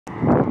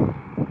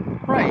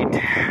Right,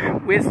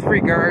 with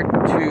regard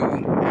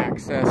to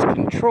access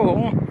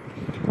control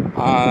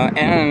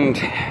and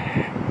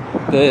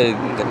the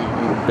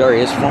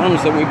various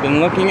forms that we've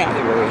been looking at,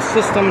 the various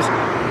systems,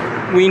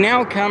 we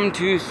now come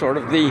to sort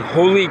of the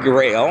holy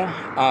grail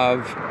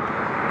of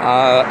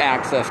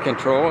access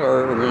control,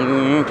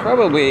 or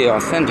probably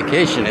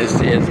authentication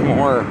is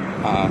more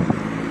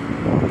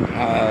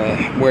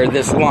where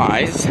this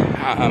lies,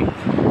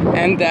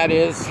 and that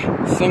is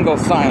single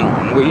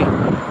sign-on.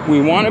 We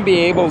want to be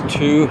able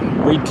to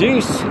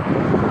reduce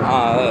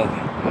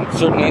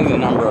certainly the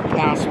number of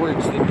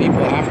passwords that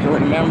people have to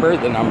remember,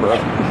 the number of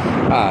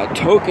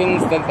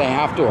tokens that they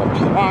have to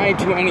apply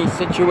to any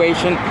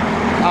situation,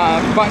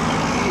 but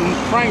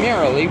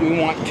primarily we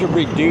want to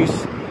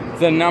reduce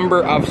the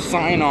number of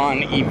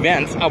sign-on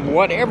events of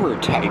whatever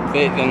type,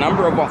 the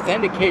number of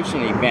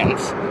authentication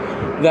events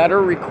that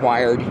are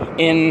required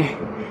in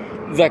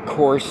the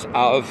course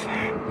of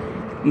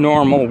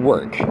normal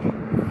work.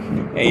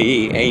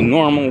 A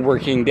normal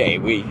working day.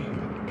 We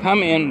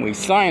come in, we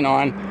sign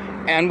on,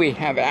 and we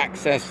have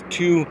access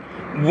to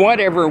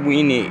whatever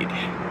we need.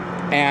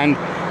 And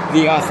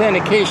the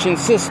authentication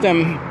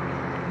system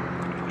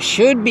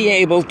should be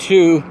able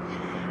to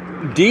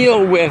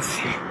deal with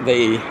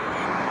the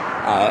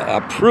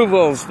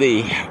approvals,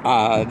 the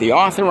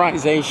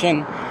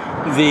authorization,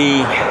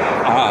 the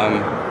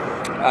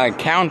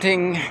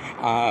accounting,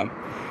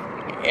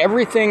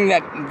 everything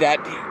that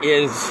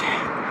is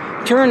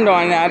turned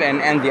on that,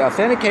 and the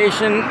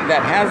authentication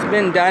that has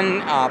been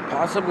done,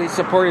 possibly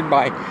supported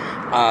by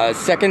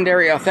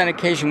secondary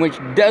authentication, which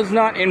does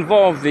not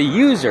involve the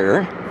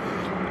user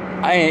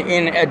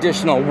in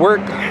additional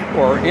work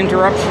or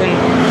interruption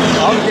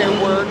of their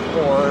work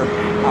or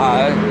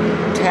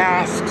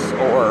tasks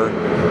or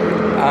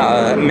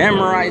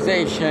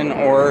memorization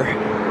or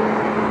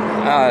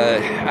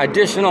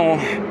additional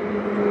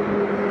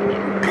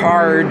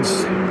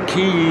cards,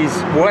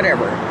 keys,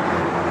 whatever.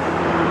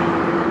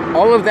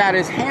 All of that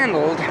is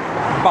handled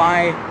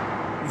by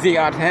the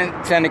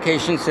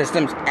authentication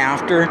systems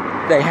after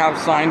they have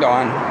signed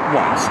on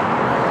once.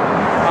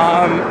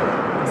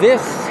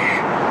 This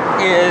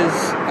is,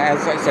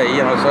 as I say,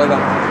 sort of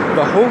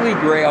the holy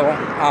grail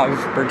of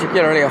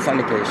particularly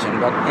authentication,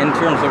 but in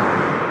terms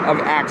of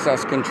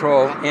access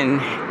control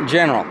in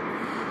general.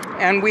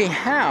 And we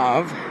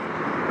have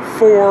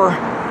 4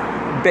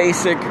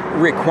 basic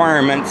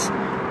requirements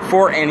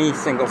for any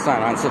single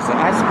sign-on system.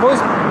 I suppose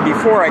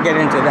before I get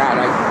into that,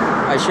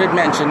 I should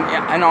mention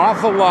an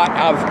awful lot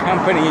of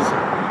companies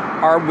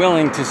are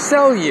willing to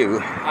sell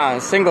you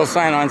single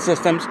sign-on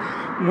systems,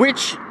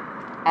 which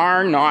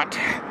are not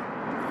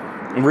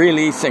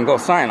really single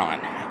sign-on.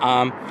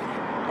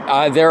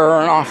 There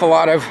are an awful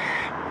lot of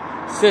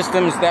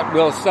systems that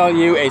will sell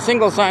you a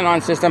single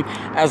sign-on system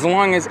as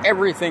long as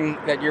everything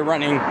that you're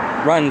running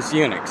runs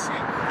Unix.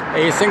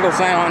 A single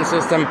sign-on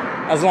system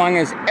as long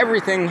as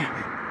everything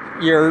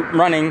you're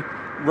running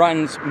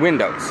runs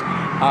Windows.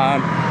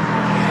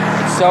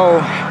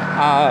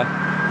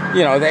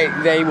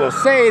 They will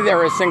say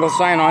they're a single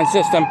sign-on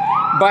system,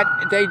 but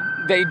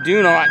they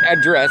do not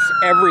address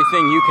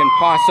everything you can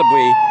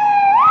possibly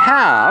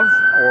have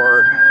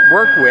or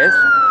work with,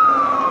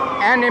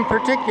 and in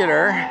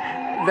particular,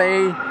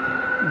 they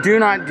do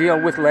not deal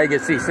with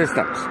legacy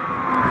systems.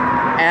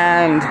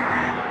 And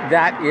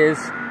that is,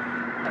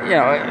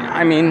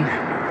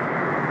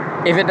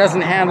 if it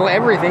doesn't handle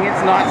everything,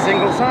 it's not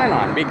single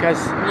sign-on,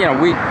 because,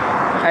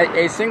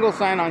 a single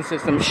sign-on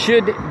system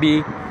should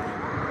be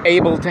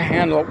able to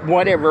handle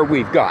whatever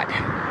we've got.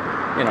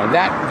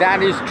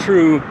 That is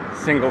true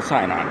single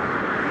sign-on.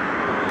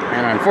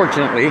 And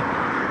unfortunately,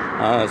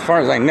 as far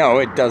as I know,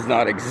 it does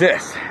not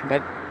exist.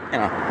 But,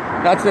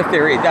 that's the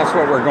theory. That's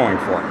what we're going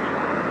for.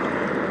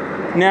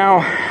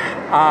 Now,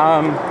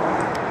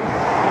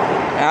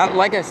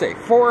 like I say,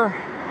 4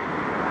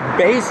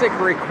 basic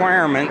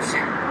requirements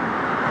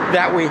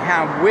that we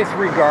have with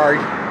regard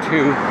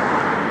to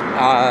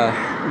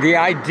the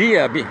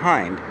idea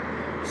behind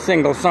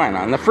single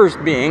sign-on. The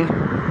first being,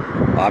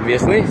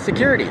 obviously,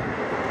 security.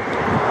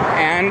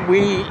 And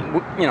we,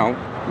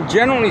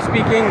 generally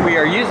speaking, we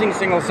are using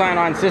single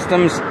sign-on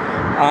systems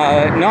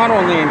not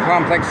only in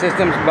complex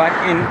systems, but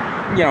in,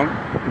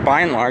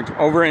 by and large,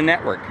 over a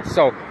network.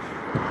 So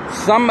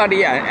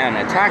somebody, an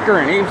attacker,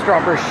 an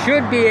eavesdropper,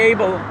 should be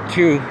able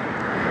to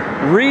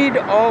read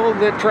all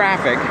the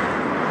traffic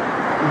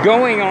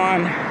going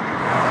on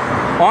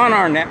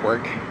our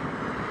network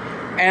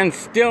and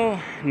still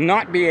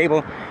not be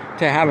able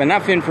to have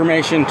enough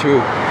information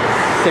to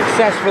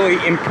successfully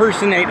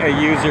impersonate a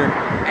user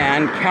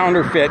and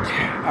counterfeit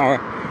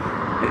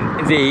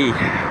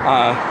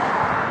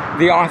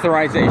the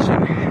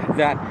authorization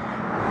that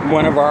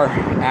one of our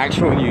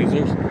actual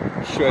users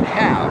should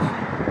have.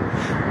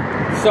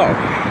 So,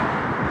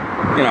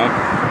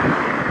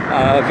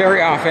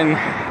 very often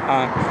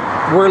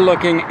we're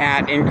looking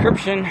at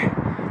encryption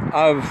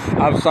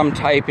of some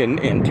type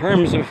in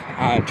terms of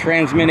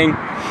transmitting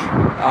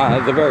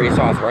the various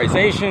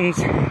authorizations,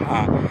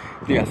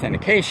 the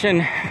authentication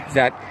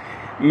that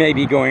may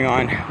be going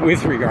on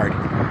with regard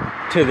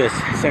to this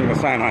single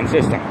sign-on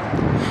system.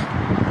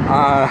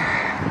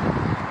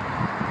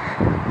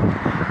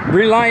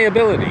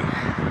 Reliability.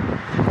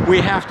 We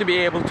have to be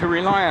able to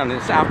rely on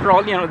this. After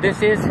all, you know,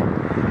 this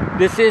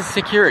is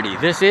security.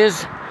 This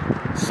is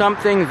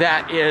something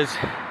that is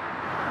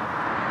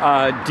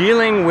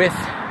dealing with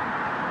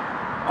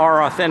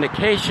our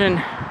authentication,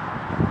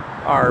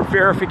 our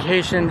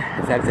verification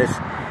that this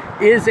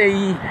is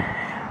a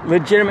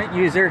legitimate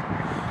user,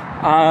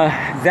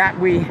 that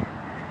we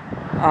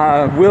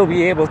will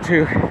be able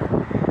to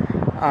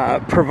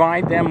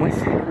provide them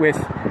with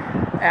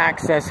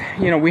access.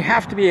 You know, we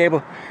have to be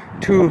able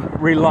to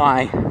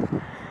rely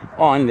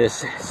on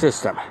this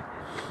system,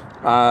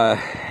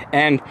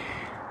 and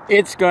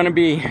it's going to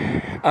be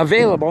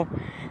available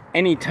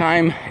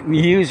anytime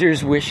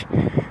users wish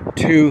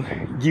to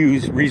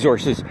use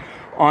resources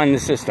on the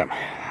system.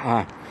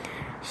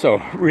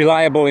 So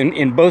reliable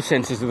in both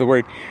senses of the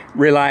word,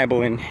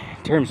 reliable in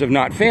terms of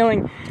not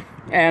failing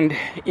and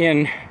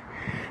in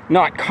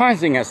not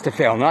causing us to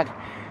fail, not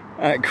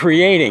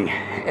creating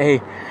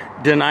a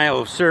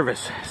denial of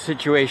service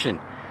situation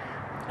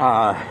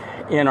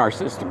in our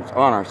systems,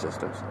 on our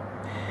systems.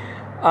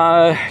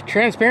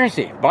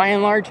 Transparency. By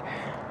and large,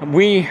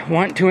 we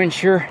want to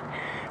ensure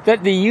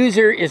that the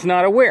user is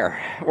not aware,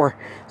 or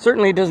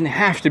certainly doesn't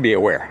have to be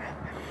aware,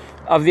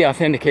 of the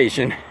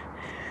authentication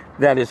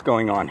that is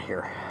going on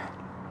here.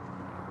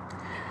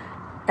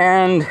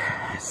 And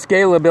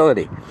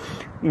scalability.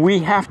 We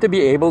have to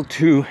be able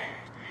to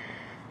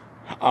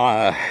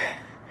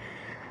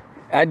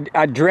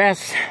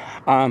address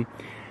a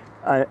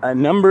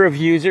number of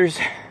users,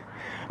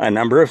 a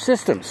number of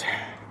systems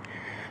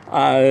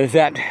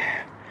that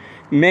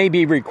may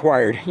be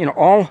required. You know,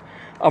 all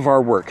of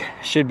our work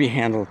should be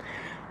handled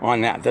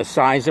on that. The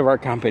size of our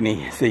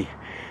company,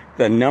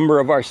 the number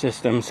of our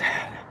systems,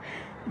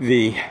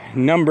 the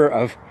number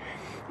of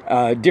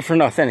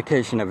different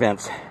authentication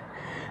events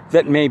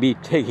that may be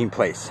taking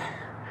place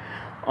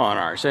on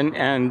ours.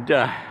 And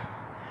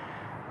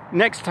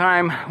next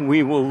time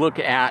we will look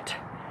at,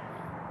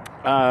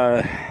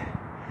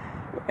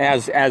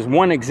 as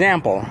one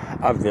example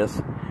of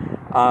this,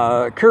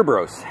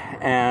 Kerberos,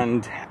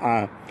 and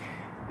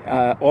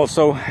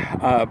also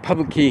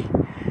public key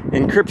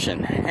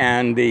encryption,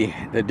 and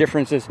the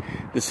differences,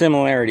 the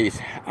similarities,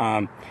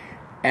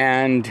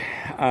 and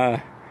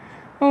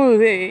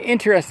the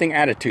interesting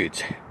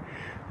attitudes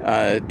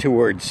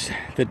towards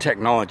the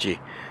technology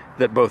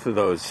that both of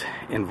those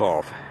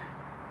involve.